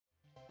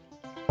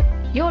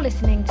You're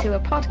listening to a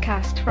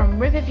podcast from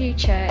Riverview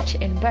Church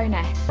in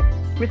Bowness,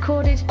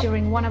 recorded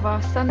during one of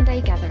our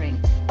Sunday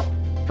gatherings.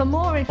 For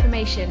more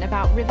information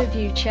about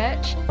Riverview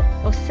Church,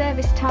 or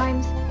service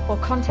times, or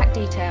contact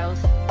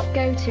details,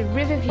 go to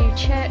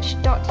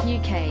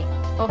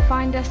riverviewchurch.uk or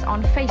find us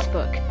on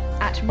Facebook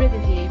at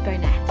Riverview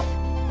Bowness.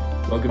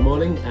 Well, good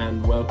morning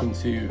and welcome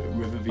to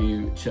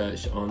Riverview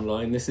Church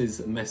Online. This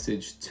is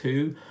message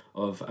 2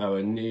 of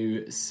our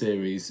new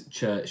series,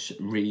 Church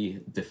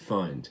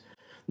Redefined.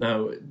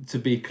 Now, to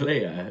be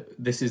clear,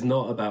 this is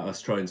not about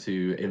us trying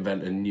to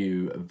invent a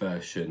new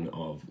version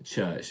of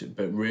church,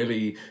 but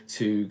really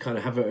to kind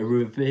of have a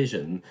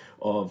revision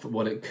of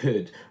what it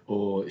could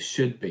or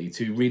should be,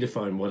 to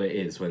redefine what it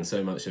is when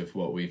so much of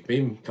what we've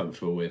been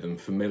comfortable with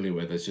and familiar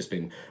with has just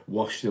been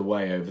washed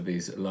away over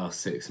these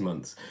last 6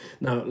 months.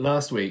 Now,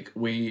 last week,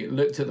 we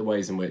looked at the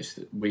ways in which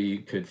we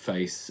could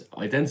face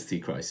identity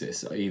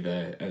crisis,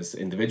 either as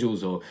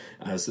individuals or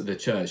as the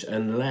church,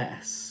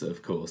 unless,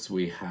 of course,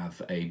 we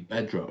have a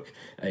bedrock,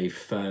 a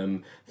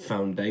firm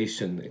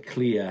foundation,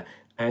 clear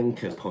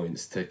anchor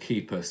points to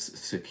keep us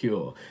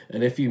secure.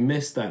 And if you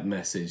missed that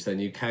message, then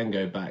you can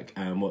go back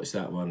and watch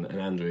that one and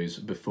Andrew's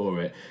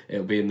before it.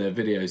 It'll be in the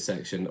video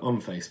section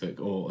on Facebook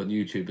or on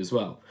YouTube as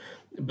well.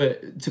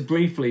 But to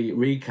briefly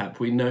recap,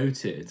 we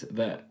noted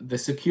that the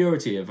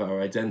security of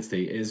our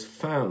identity is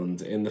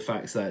found in the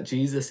fact that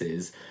Jesus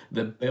is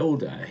the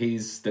builder.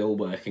 He's still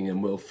working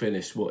and will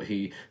finish what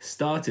he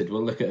started.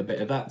 We'll look at a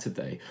bit of that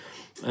today.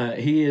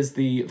 He is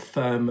the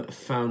firm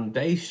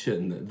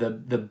foundation,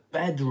 the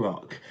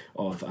bedrock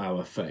of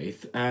our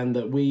faith, and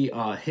that we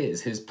are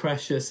his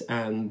precious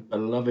and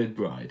beloved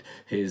bride,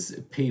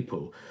 his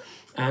people.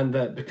 And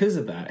that because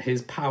of that,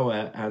 his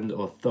power and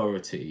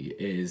authority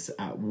is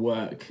at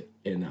work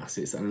in us.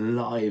 It's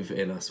alive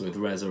in us with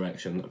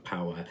resurrection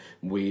power.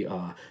 We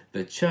are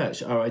the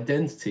church. Our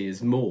identity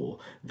is more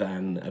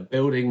than a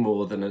building,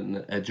 more than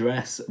an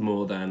address,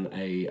 more than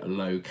a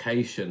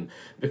location,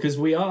 because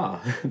we are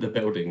the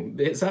building.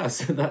 It's us.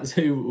 That's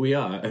who we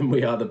are, and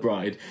we are the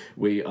bride.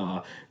 We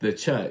are the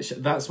church.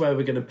 That's where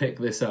we're going to pick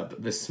this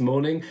up this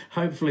morning.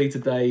 Hopefully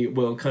today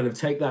we'll kind of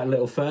take that a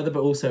little further,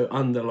 but also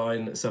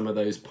underline some of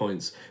those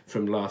points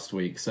from last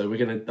week. So we're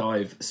going to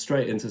dive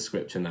straight into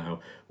scripture now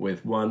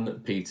with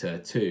 1 Peter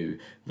 2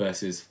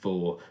 verses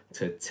 4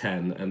 to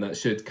 10, and that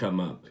should come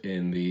up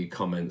in the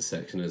comments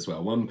section as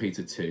well. 1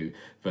 Peter 2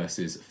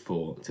 verses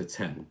 4 to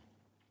 10.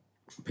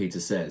 Peter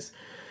says,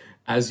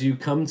 "As you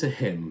come to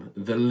him,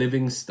 the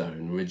living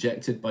stone,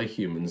 rejected by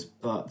humans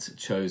but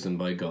chosen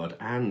by God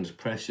and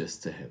precious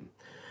to him,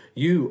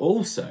 you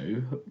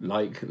also,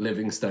 like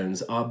living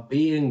stones, are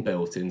being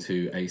built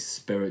into a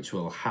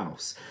spiritual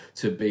house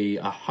to be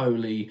a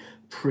holy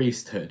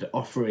priesthood,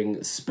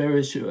 offering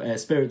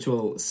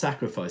spiritual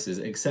sacrifices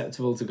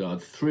acceptable to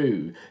God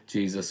through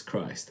Jesus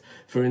Christ.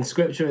 For in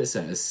Scripture it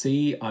says,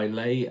 'See, I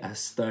lay a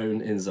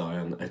stone in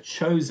Zion, a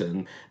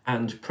chosen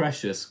and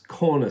precious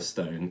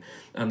cornerstone,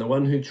 and the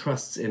one who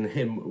trusts in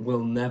him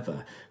will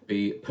never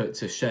be put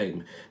to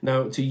shame.'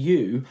 Now, to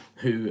you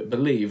who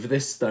believe,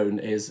 this stone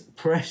is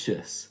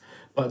precious.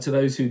 But to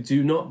those who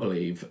do not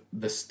believe,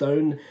 the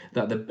stone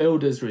that the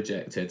builders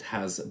rejected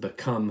has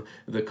become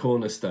the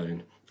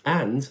cornerstone,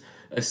 and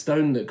a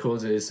stone that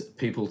causes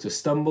people to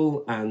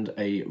stumble, and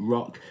a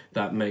rock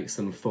that makes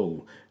them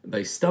fall.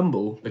 They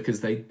stumble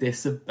because they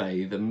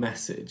disobey the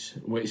message,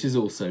 which is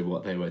also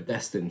what they were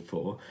destined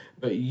for.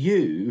 But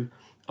you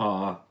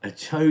are a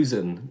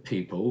chosen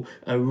people,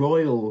 a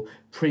royal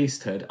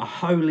priesthood, a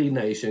holy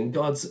nation,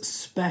 God's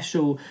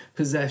special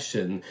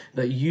possession,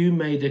 that you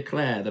may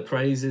declare the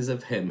praises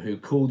of him who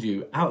called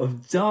you out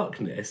of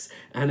darkness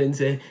and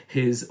into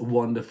his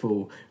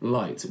wonderful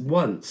light.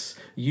 Once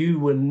you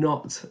were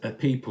not a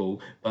people,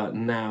 but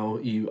now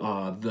you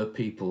are the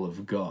people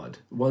of God.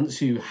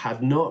 Once you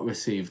had not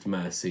received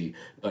mercy,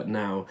 but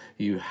now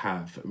you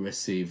have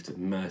received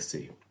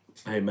mercy."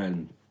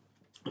 Amen.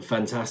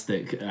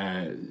 Fantastic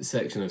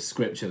section of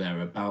scripture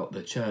there about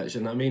the church.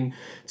 And I mean,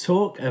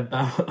 talk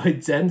about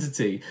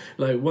identity.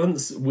 Like,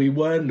 once we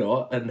were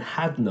not and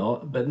had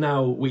not, but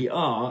now we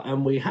are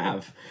and we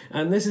have.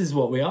 And this is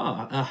what we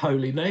are: a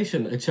holy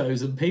nation, a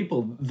chosen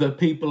people, the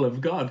people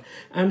of God,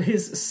 and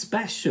his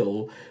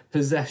special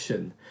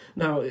possession.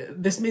 Now,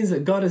 this means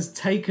that God has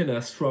taken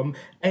us from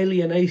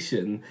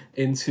alienation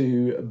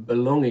into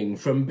belonging,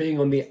 from being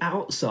on the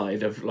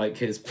outside of like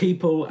his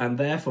people and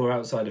therefore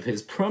outside of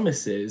his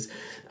promises.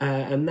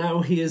 And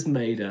now he has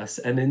made us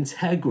an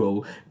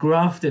integral,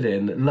 grafted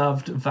in,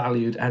 loved,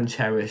 valued and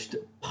cherished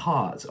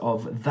part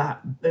of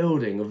that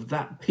building, of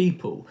that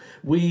people.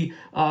 We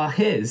are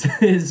his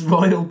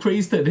royal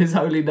priesthood, his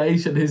holy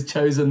nation, his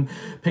chosen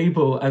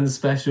people and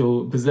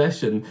special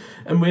possession.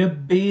 And we're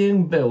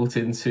being built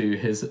into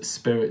his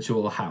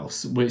spiritual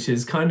house, which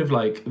is kind of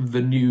like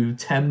the new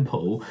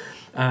temple,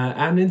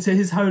 and into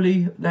his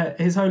holy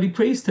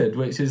priesthood,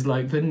 which is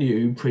like the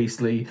new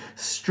priestly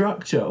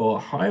structure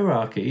or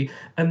hierarchy.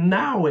 And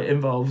now it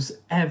involves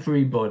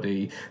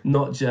everybody,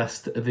 not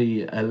just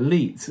the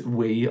elite.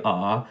 We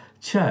are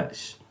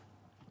church.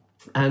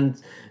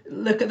 And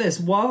look at this.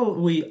 While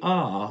we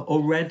are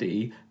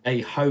already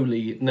a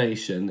holy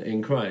nation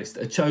in Christ,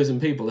 a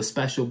chosen people, a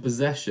special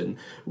possession,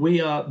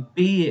 we are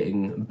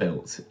being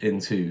built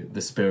into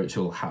the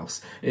spiritual house.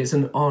 It's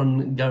an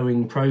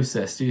ongoing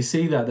process. Do you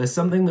see that? There's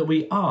something that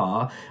we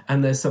are,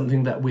 and there's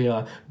something that we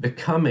are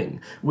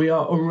becoming. We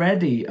are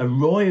already a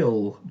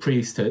royal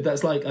priesthood.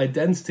 That's like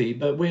identity,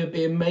 but we're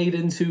being made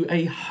into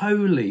a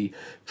holy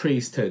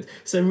priesthood.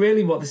 So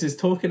really what this is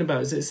talking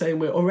about is it's saying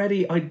we're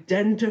already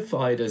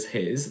identified as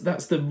his.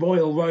 That's the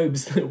royal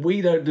robes that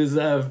we don't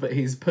deserve, but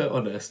he's put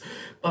on us.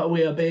 But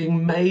we are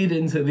being made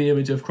into the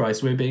image of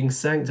Christ. We're being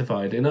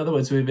sanctified. In other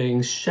words, we're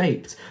being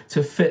shaped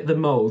to fit the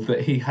mold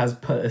that he has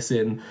put us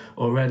in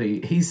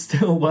already. He's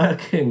still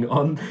working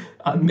on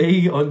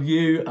me, on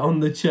you,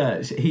 on the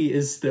church. He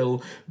is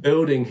still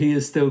building. He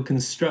is still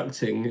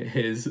constructing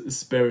his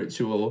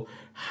spiritual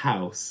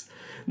house.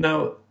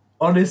 Now,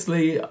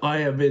 honestly, I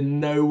am in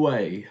no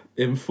way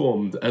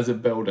informed as a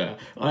builder.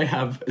 I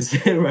have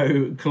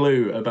zero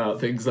clue about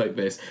things like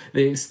this.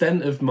 The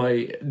extent of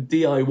my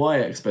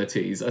DIY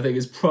expertise, I think,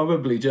 is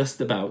probably just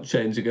about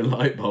changing a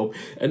light bulb.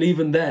 And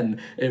even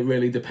then, it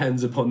really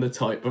depends upon the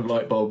type of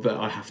light bulb that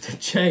I have to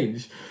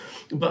change.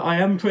 But I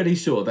am pretty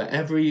sure that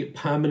every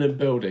permanent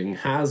building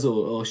has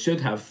or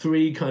should have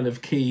three kind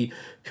of key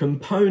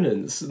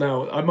components.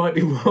 Now, I might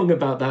be wrong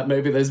about that.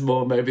 Maybe there's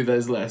more, maybe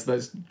there's less.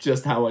 That's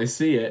just how I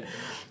see it.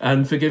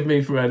 And forgive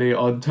me for any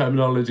odd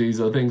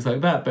terminologies or things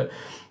like that. But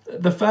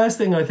the first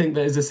thing I think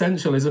that is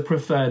essential is a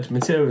preferred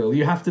material.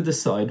 You have to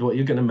decide what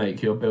you're going to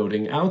make your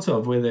building out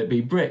of, whether it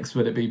be bricks,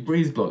 whether it be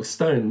breeze blocks,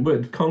 stone,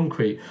 wood,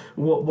 concrete,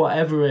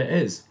 whatever it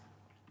is.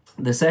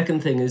 The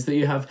second thing is that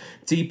you have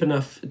deep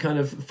enough kind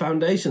of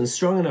foundation,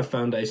 strong enough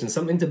foundation,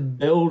 something to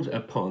build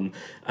upon.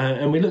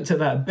 And we looked at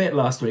that a bit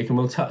last week, and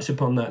we'll touch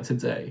upon that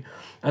today.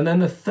 And then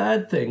the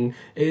third thing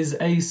is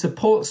a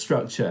support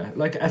structure,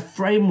 like a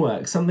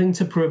framework, something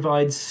to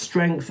provide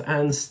strength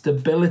and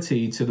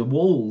stability to the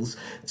walls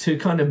to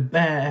kind of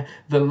bear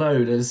the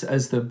load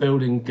as the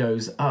building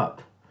goes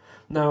up.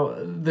 Now,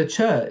 the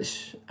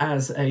church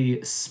as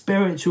a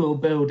spiritual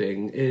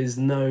building is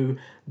no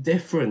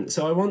different.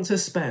 So I want to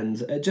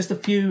spend just a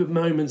few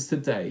moments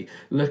today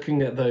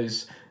looking at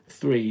those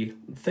three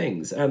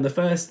things. And the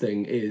first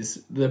thing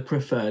is the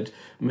preferred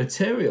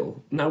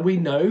material. Now, we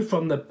know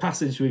from the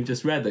passage we've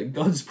just read that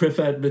God's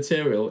preferred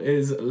material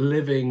is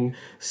living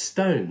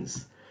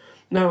stones.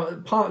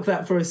 Now, park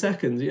that for a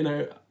second. You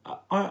know,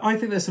 I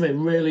think there's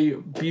something really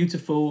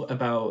beautiful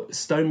about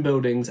stone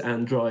buildings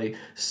and dry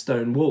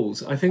stone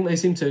walls. I think they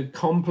seem to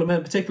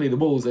complement, particularly the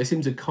walls, they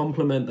seem to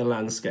complement the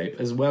landscape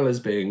as well as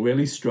being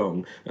really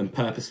strong and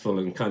purposeful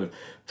and kind of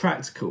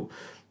practical.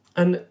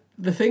 And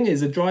the thing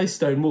is, a dry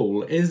stone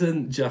wall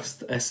isn't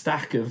just a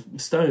stack of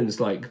stones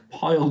like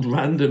piled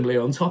randomly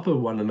on top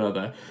of one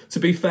another. To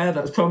be fair,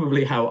 that's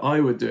probably how I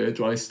would do a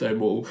dry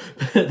stone wall.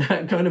 But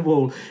that kind of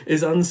wall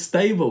is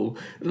unstable.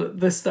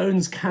 The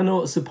stones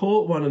cannot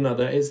support one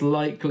another. It's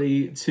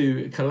likely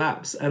to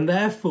collapse. And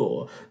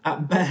therefore,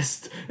 at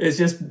best, it's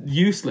just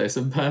useless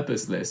and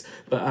purposeless.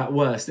 But at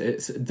worst,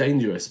 it's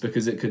dangerous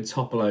because it could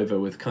topple over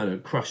with kind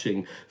of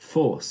crushing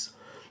force.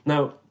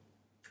 Now,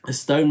 a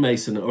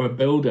stonemason or a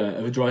builder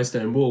of a dry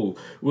stone wall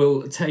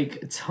will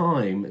take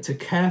time to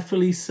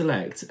carefully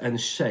select and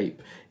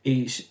shape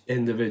each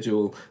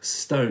individual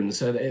stone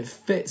so that it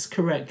fits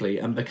correctly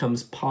and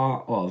becomes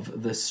part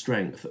of the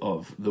strength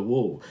of the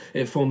wall.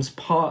 It forms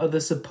part of the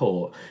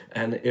support,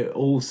 and it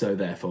also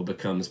therefore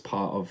becomes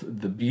part of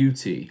the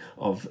beauty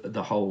of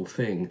the whole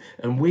thing.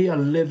 And we are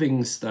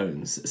living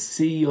stones.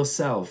 See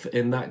yourself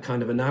in that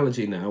kind of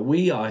analogy now.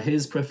 We are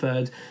his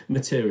preferred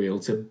material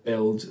to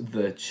build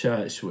the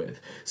church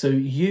with. So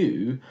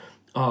you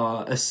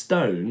are a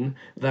stone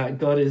that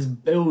God is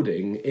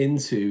building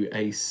into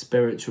a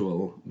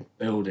spiritual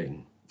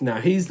building.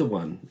 Now, he's the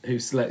one who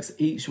selects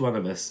each one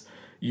of us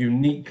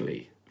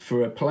uniquely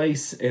for a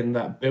place in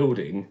that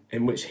building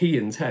in which he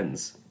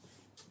intends.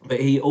 But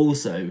he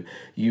also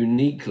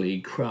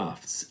uniquely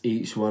crafts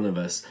each one of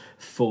us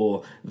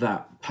for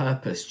that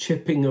purpose,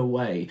 chipping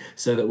away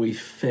so that we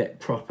fit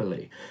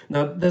properly.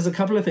 Now, there's a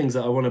couple of things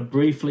that I want to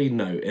briefly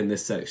note in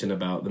this section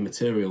about the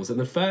materials. And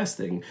the first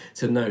thing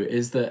to note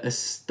is that a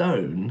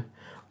stone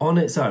on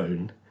its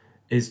own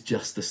is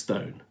just a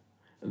stone.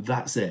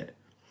 That's it.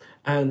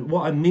 And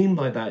what I mean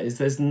by that is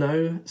there's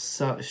no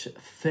such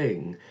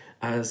thing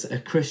as a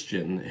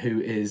Christian who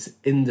is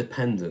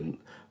independent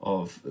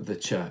of the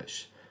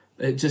church.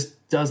 It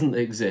just doesn't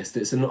exist.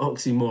 It's an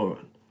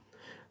oxymoron.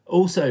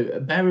 Also,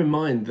 bear in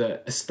mind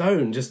that a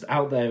stone just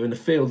out there in the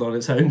field on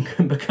its own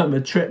can become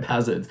a trip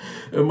hazard.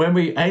 And when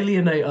we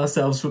alienate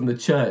ourselves from the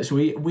church,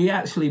 we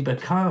actually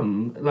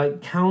become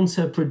like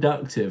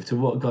counterproductive to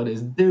what God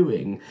is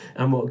doing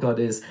and what God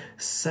is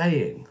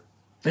saying.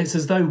 It's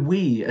as though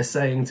we are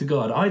saying to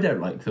God, I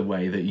don't like the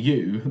way that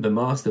you, the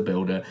master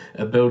builder,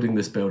 are building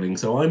this building,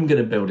 so I'm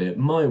going to build it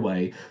my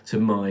way to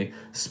my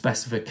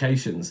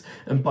specifications.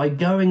 And by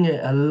going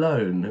it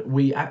alone,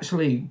 we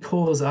actually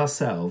cause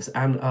ourselves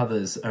and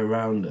others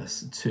around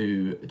us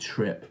to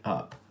trip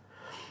up.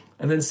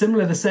 And then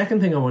similar, the second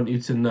thing I want you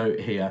to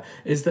note here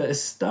is that a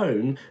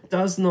stone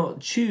does not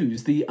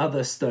choose the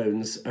other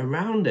stones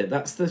around it.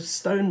 That's the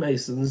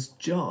stonemason's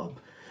job.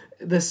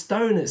 The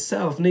stone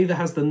itself neither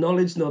has the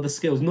knowledge nor the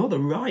skills nor the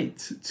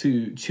right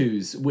to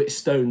choose which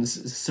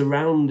stones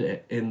surround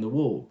it in the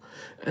wall.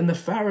 And the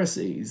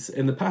Pharisees,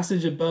 in the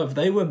passage above,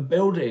 they were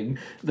building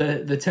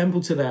the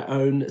temple to their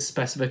own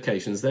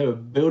specifications. They were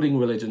building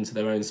religion to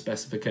their own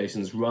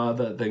specifications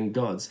rather than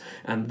God's.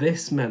 And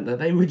this meant that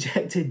they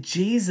rejected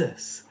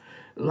Jesus,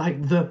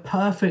 like the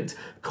perfect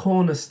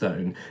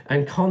cornerstone,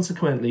 and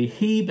consequently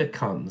he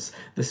becomes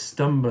the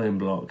stumbling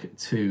block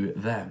to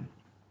them.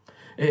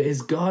 It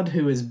is God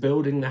who is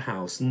building the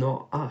house,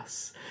 not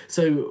us.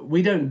 So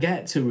we don't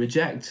get to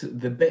reject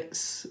the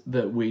bits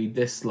that we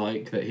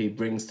dislike that he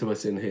brings to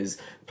us in his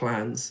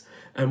plans,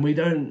 and we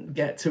don't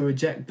get to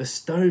reject the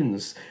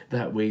stones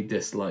that we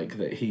dislike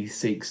that he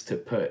seeks to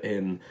put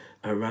in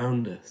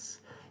around us.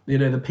 You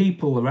know, the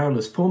people around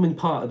us forming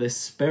part of this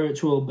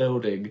spiritual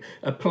building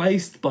are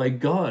placed by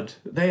God.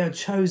 They are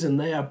chosen,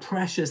 they are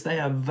precious, they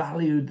are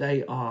valued,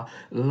 they are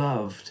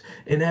loved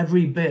in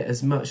every bit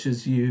as much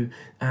as you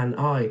and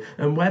I.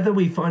 And whether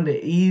we find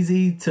it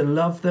easy to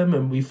love them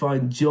and we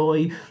find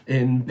joy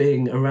in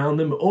being around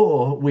them,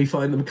 or we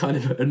find them kind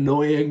of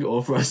annoying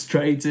or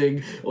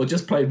frustrating or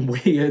just plain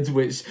weird,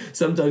 which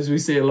sometimes we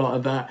see a lot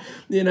of that,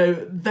 you know,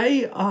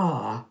 they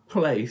are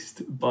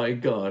placed by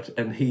God,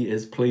 and he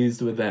is pleased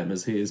with them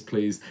as he is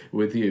pleased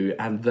with you,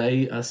 and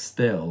they are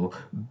still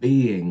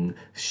being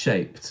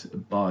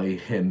shaped by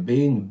him,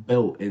 being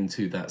built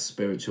into that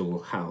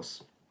spiritual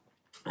house.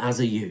 As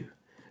are you,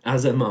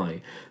 as am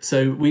I.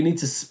 So we need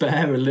to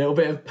spare a little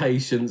bit of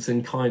patience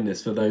and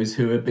kindness for those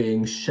who are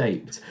being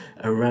shaped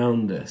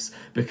around us,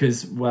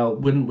 because, well,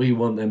 wouldn't we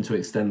want them to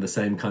extend the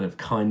same kind of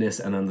kindness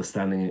and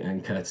understanding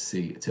and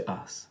courtesy to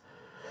us?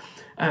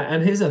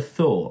 And here's a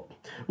thought.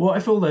 What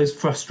if all those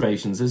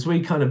frustrations, as we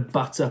kind of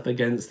butt up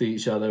against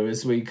each other,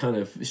 as we kind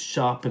of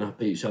sharpen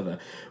up each other,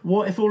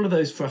 what if all of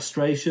those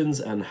frustrations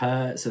and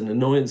hurts and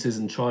annoyances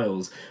and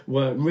trials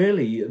were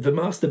really the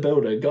master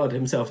builder, God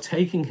himself,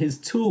 taking his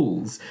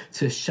tools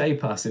to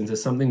shape us into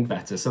something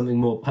better, something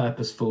more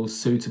purposeful,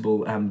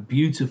 suitable and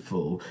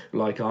beautiful,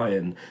 like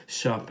iron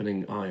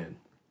sharpening iron?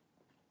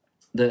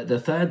 The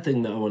third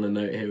thing that I want to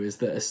note here is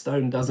that a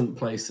stone doesn't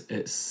place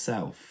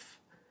itself.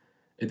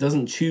 It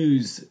doesn't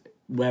choose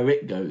where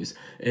it goes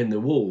in the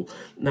wall.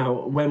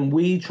 Now, when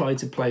we try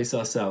to place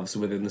ourselves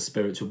within the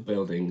spiritual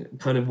building,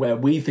 kind of where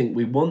we think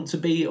we want to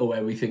be or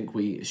where we think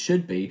we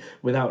should be,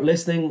 without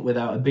listening,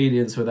 without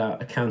obedience,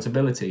 without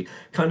accountability,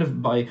 kind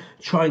of by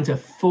trying to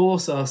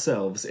force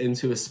ourselves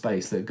into a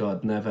space that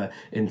God never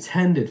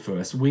intended for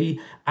us, we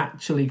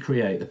actually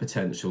create the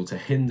potential to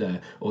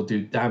hinder or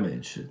do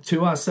damage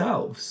to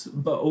ourselves,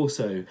 but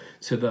also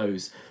to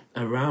those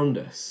around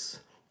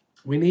us.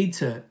 We need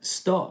to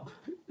stop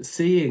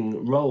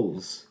seeing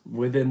roles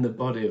within the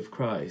body of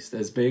Christ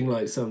as being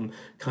like some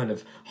kind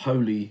of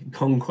holy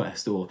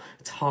conquest or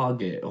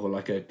target or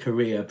like a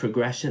career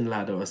progression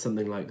ladder or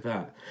something like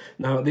that.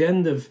 Now, at the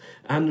end of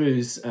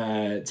Andrew's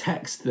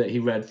text that he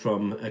read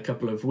from a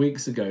couple of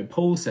weeks ago,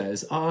 Paul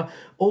says, are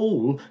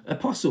all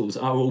apostles?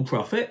 Are all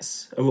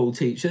prophets? Are all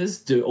teachers?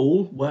 Do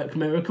all work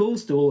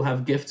miracles? Do all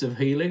have gifts of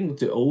healing?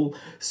 Do all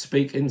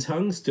speak in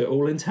tongues? Do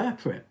all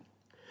interpret?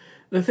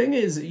 The thing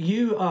is,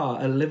 you are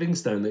a living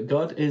stone that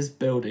God is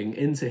building,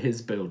 into his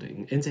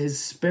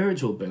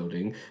spiritual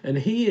building, and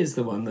he is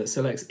the one that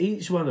selects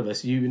each one of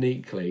us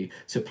uniquely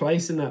to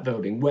place in that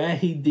building where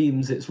he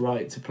deems it's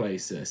right to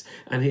place us,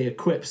 and he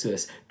equips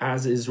us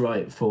as is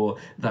right for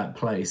that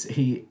place.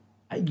 He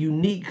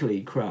uniquely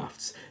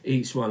crafts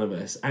each one of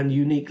us and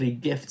uniquely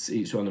gifts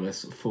each one of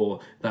us for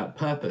that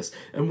purpose.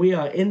 And we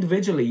are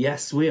individually,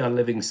 yes, we are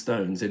living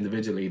stones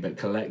individually, but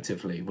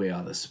collectively we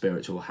are the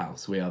spiritual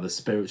house. We are the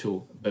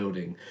spiritual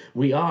building.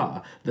 We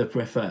are the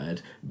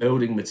preferred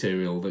building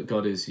material that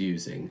God is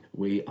using.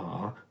 We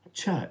are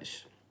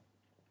church.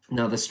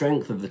 Now, the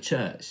strength of the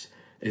church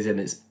is in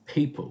its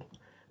people.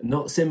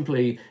 Not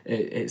simply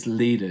its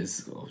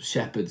leaders or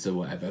shepherds or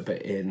whatever,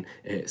 but in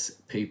its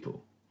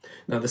people.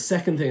 Now, the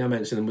second thing I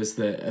mentioned was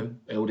that a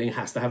building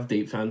has to have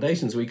deep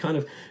foundations. We kind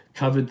of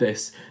covered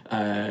this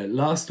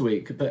last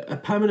week, but a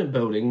permanent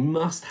building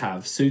must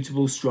have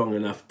suitable, strong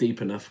enough,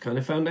 deep enough kind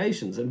of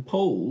foundations. And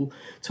Paul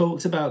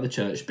talks about the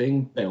church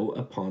being built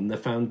upon the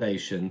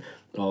foundation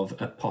of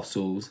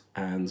apostles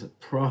and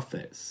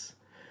prophets.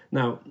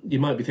 Now, you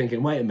might be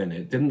thinking, wait a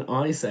minute, didn't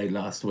I say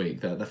last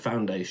week that the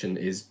foundation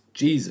is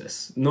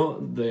Jesus?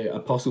 Not the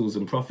apostles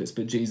and prophets,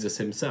 but Jesus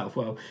himself.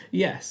 Well,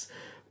 yes.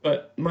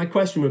 But my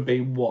question would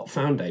be, what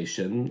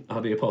foundation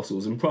are the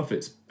apostles and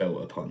prophets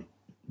built upon?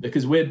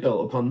 Because we're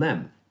built upon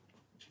them.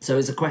 So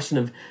it's a question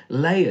of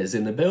layers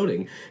in the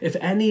building. If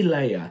any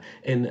layer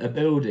in a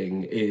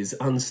building is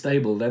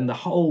unstable, then the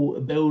whole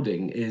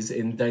building is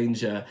in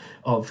danger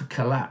of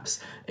collapse.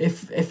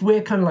 If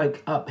we're kind of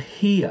like up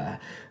here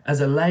as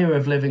a layer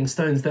of living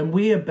stones, then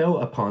we are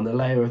built upon a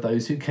layer of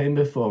those who came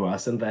before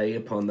us, and they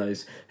upon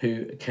those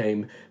who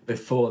came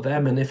before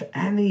them. And if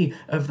any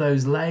of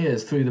those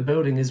layers through the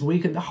building is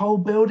weakened, the whole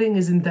building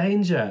is in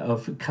danger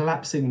of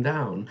collapsing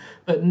down.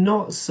 But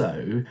not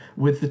so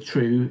with the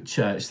true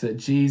church that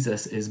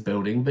Jesus is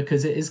building,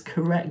 because it is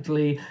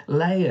correctly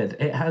layered.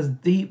 It has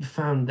deep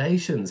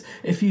foundations.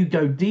 If you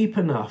go deep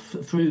enough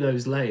through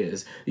those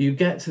layers, you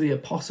get to the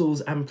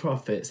apostles and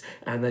prophets,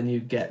 and then you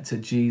get to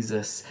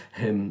Jesus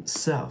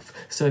himself.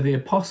 So the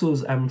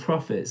apostles and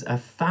prophets are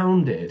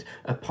founded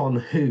upon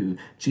who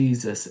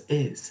Jesus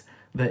is,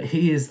 that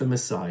he is the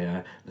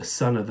Messiah, the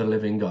Son of the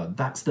living God.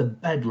 That's the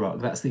bedrock.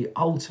 That's the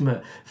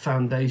ultimate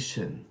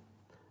foundation.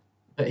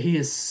 But he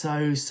is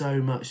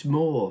so much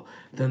more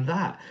than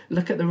that.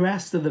 Look at the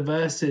rest of the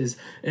verses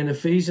in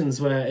Ephesians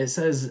where it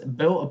says,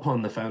 built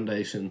upon the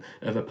foundation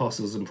of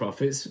apostles and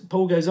prophets.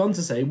 Paul goes on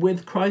to say,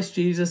 with Christ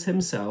Jesus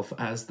himself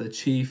as the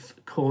chief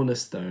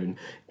cornerstone.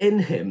 In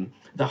him,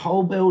 the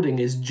whole building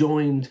is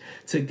joined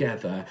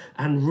together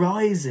and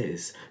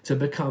rises to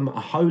become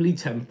a holy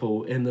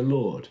temple in the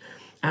Lord.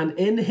 And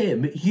in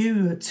him,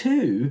 you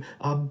too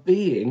are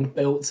being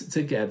built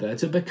together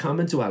to become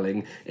a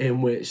dwelling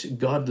in which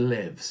God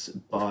lives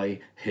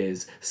by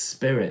his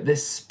Spirit.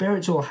 This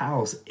spiritual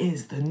house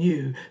is the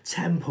new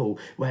temple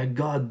where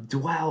God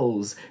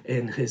dwells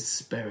in his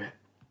Spirit.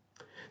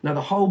 Now,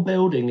 the whole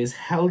building is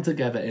held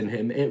together in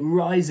him. It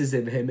rises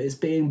in him. It's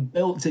being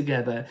built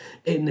together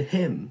in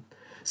him.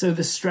 So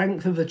the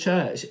strength of the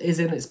church is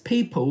in its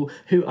people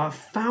who are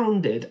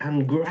founded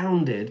and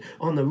grounded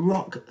on the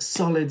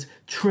rock-solid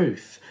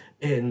truth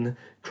in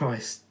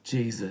Christ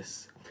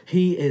Jesus.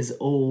 He is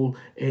all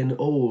in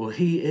all.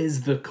 He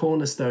is the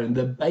cornerstone,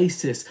 the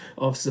basis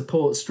of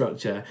support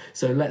structure.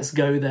 So let's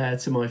go there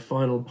to my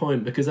final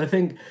point, because I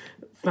think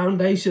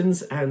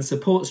foundations and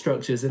support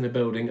structures in a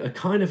building are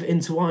kind of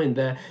entwined.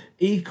 They're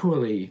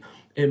equally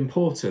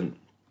important.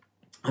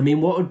 I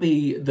mean, what would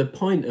be the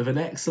point of an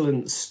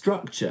excellent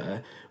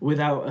structure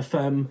without a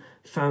firm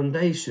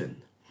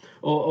foundation?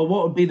 Or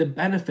what would be the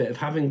benefit of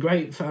having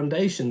great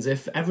foundations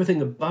if everything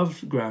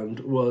above ground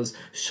was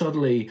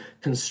shoddily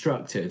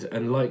constructed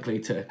and likely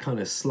to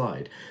kind of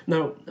slide?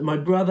 Now, my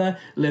brother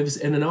lives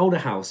in an older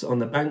house on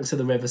the banks of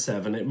the River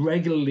Severn. It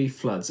regularly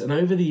floods. And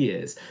over the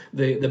years,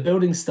 the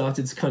building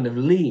started to kind of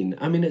lean.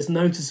 I mean, it's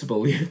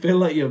noticeable. You feel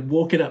like you're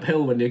walking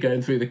uphill when you're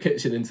going through the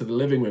kitchen into the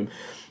living room.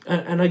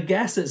 And I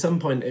guess at some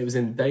point it was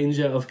in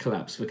danger of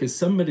collapse because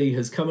somebody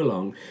has come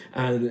along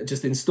and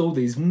just installed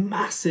these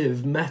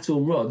massive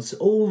metal rods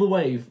all the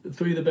way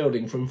through the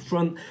building from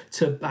front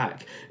to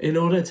back in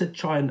order to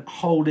try and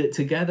hold it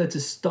together, to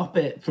stop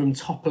it from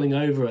toppling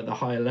over at the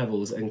higher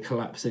levels and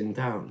collapsing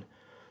down.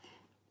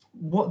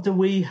 What do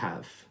we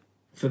have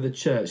for the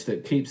church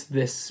that keeps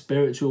this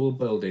spiritual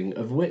building,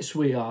 of which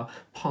we are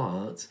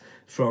part,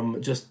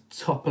 from just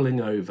toppling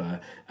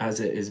over as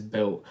it is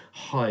built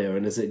higher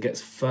and as it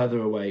gets further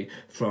away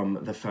from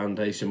the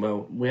foundation?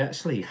 Well, we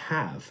actually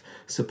have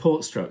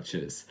support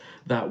structures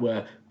that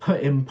were put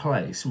in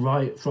place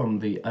right from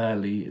the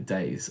early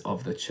days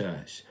of the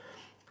church.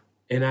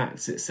 In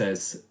Acts, it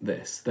says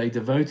this: they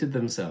devoted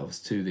themselves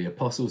to the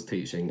apostles'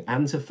 teaching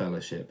and to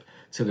fellowship,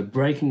 to the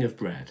breaking of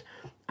bread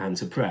and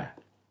to prayer.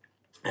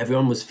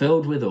 Everyone was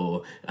filled with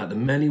awe at the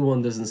many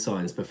wonders and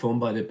signs performed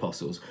by the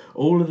apostles.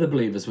 All of the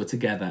believers were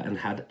together and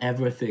had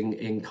everything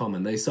in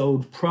common. They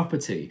sold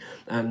property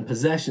and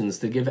possessions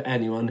to give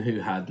anyone who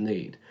had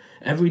need.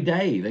 Every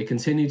day they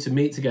continued to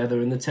meet together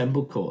in the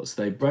temple courts.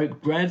 They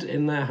broke bread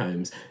in their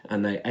homes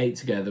and they ate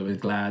together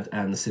with glad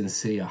and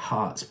sincere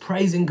hearts,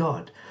 praising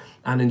God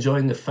and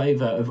enjoying the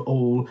favour of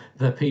all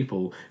the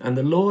people. And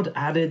the Lord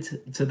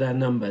added to their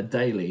number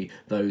daily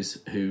those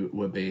who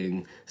were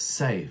being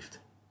saved.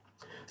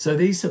 So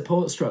these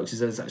support structures,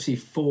 there's actually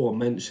 4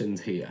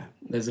 mentioned here.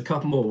 There's a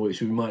couple more which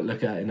we might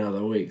look at in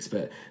other weeks,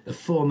 but the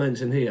 4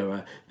 mentioned here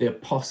are the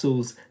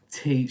apostles'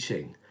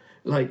 teaching,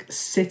 like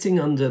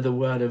sitting under the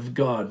word of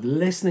God,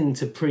 listening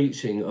to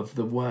preaching of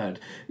the word,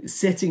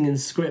 sitting in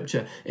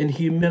scripture in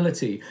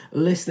humility,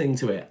 listening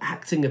to it,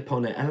 acting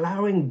upon it,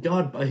 allowing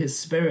God by his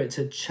Spirit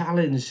to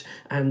challenge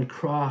and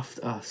craft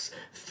us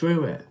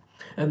through it.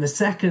 And the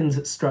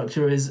second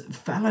structure is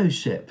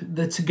fellowship,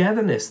 the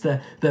togetherness,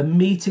 the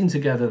meeting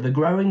together, the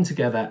growing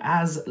together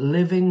as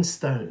living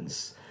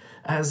stones,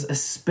 as a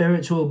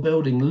spiritual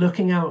building,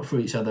 looking out for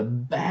each other,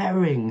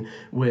 bearing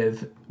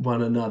with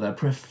one another,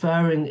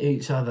 preferring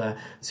each other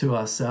to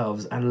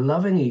ourselves, and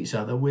loving each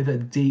other with a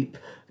deep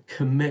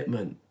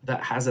commitment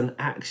that has an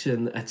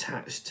action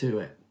attached to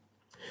it.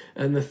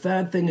 And the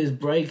third thing is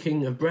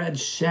breaking of bread,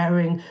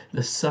 sharing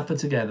the supper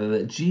together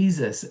that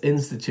Jesus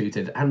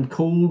instituted and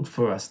called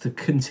for us to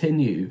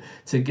continue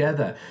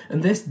together.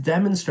 And this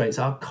demonstrates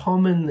our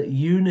common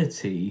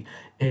unity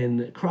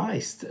in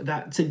Christ,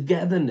 that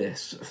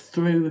togetherness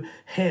through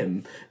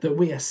him, that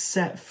we are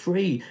set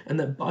free and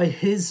that by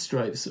his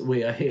stripes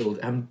we are healed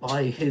and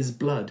by his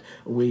blood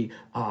we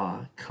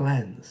are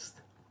cleansed.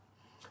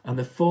 And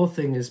the fourth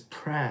thing is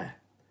prayer.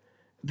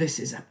 This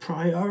is a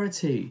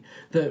priority,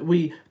 that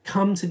we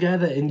come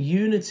together in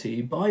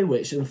unity by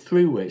which and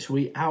through which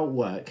we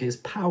outwork his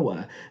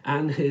power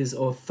and his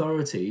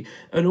authority,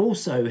 and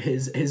also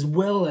his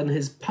will and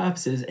his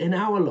purposes in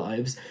our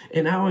lives,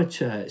 in our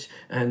church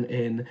and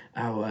in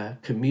our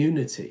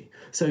community.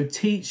 So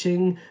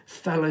teaching,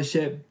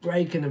 fellowship,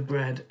 breaking of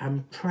bread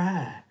and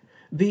prayer.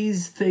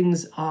 These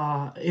things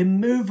are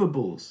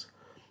immovables.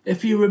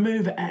 If you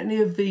remove any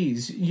of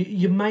these,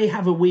 you may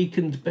have a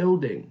weakened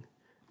building.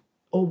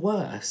 Or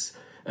worse,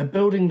 a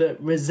building that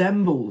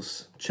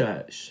resembles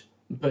church,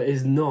 but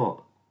is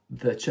not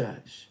the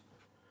church.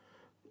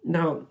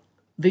 Now,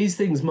 these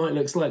things might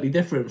look slightly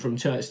different from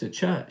church to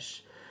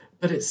church,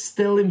 but it's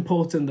still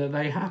important that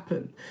they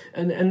happen.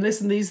 And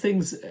listen, these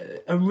things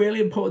are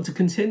really important to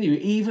continue,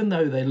 even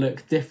though they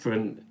look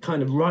different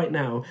kind of right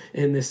now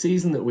in the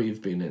season that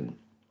we've been in.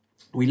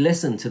 We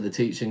listen to the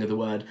teaching of the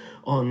word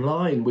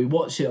online. We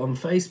watch it on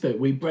Facebook.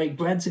 We break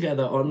bread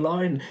together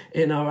online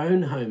in our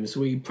own homes.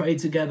 We pray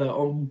together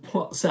on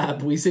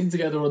WhatsApp. We sing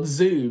together on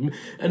Zoom.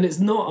 And it's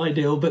not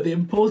ideal, but the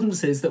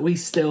importance is that we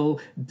still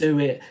do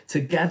it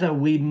together.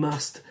 We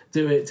must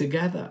do it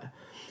together.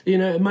 You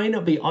know, it may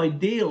not be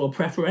ideal or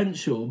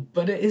preferential,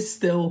 but it is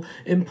still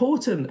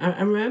important.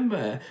 And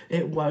remember,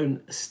 it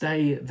won't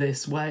stay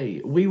this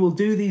way. We will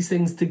do these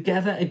things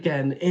together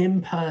again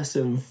in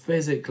person,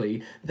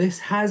 physically. This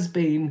has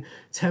been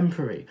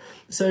temporary.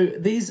 So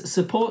these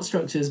support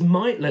structures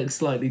might look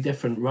slightly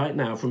different right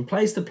now from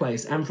place to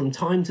place and from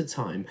time to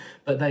time,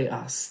 but they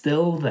are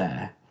still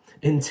there.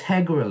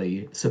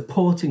 Integrally,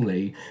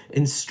 supportingly,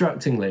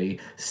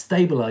 instructingly,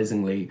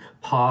 stabilizingly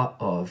part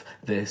of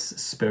this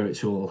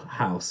spiritual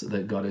house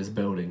that God is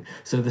building.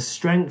 So the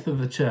strength of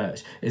the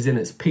church is in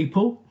its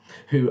people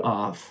who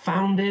are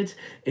founded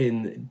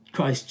in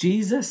Christ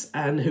Jesus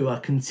and who are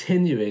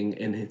continuing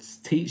in his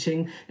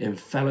teaching, in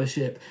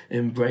fellowship,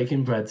 in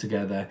breaking bread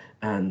together,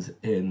 and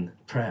in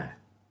prayer.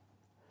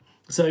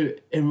 So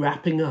in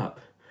wrapping up,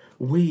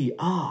 we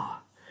are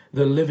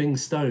the living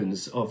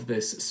stones of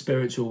this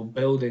spiritual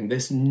building,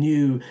 this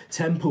new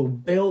temple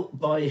built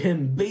by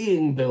him,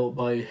 being built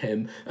by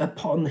him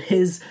upon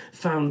his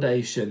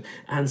foundation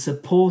and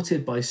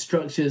supported by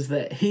structures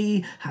that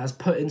he has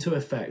put into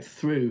effect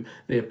through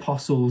the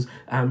apostles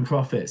and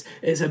prophets.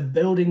 It's a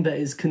building that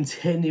is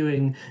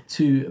continuing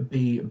to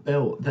be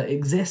built, that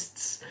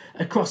exists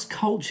across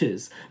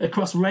cultures,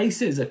 across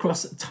races,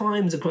 across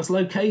times, across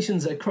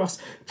locations, across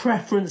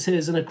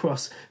preferences and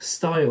across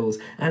styles.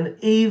 And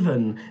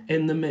even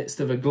in the midst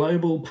of a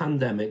global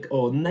pandemic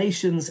or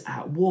nations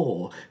at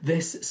war,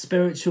 this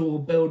spiritual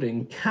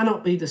building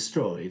cannot be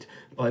destroyed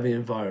by the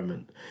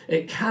environment.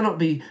 It cannot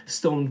be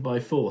stormed by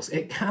force.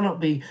 It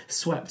cannot be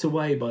swept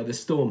away by the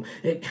storm.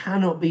 It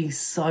cannot be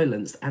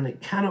silenced, and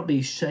it cannot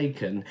be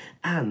shaken,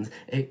 and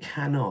it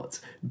cannot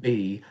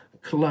be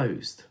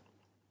closed.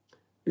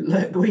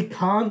 Look, we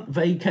can't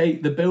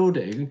vacate the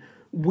building.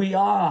 We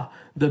are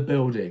the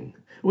building.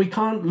 We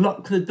can't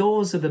lock the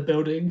doors of the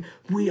building.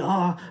 We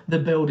are the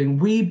building.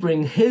 We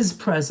bring his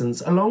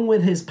presence along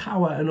with his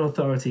power and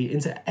authority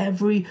into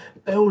every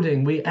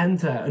building we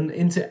enter and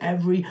into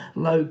every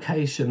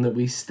location that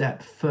we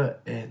step foot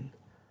in.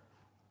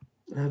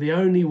 Now, the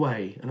only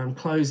way, and I'm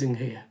closing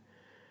here,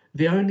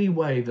 the only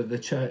way that the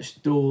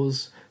church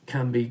doors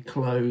can be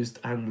closed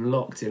and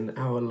locked in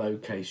our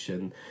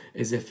location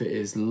is if it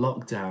is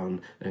locked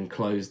down and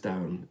closed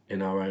down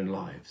in our own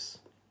lives.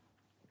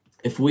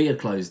 If we are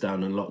closed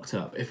down and locked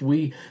up, if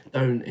we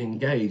don't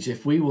engage,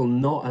 if we will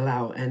not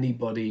allow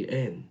anybody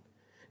in,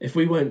 if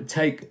we won't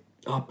take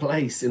our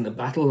place in the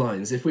battle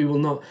lines, if we will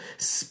not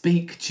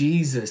speak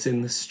Jesus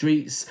in the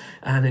streets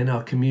and in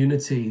our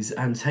communities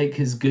and take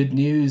his good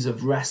news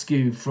of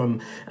rescue from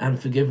and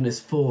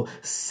forgiveness for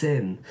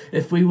sin,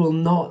 if we will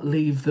not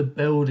leave the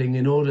building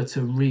in order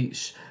to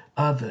reach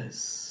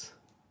others,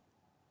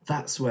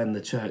 that's when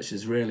the church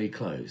is really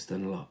closed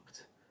and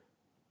locked.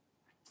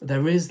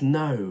 There is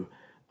no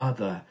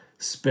other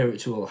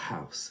spiritual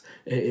house.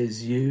 It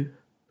is you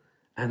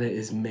and it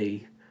is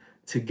me,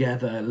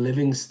 together,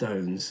 living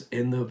stones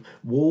in the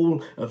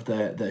wall of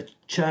the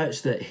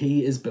church that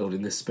he is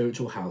building, this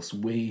spiritual house.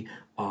 We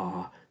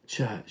are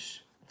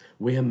church.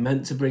 We are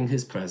meant to bring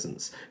his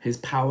presence, his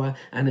power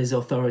and his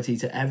authority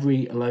to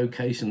every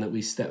location that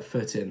we step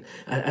foot in.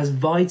 As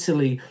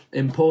vitally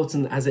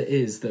important as it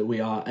is that we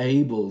are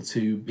able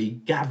to be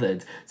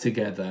gathered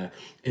together,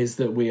 is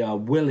that we are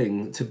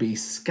willing to be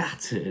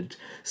scattered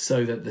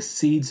so that the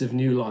seeds of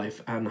new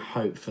life and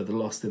hope for the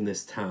lost in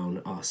this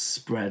town are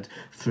spread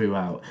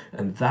throughout.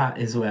 And that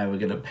is where we're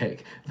going to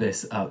pick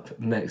this up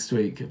next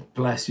week.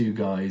 Bless you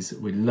guys.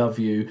 We love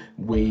you.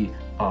 We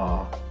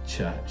are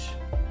church.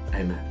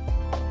 Amen.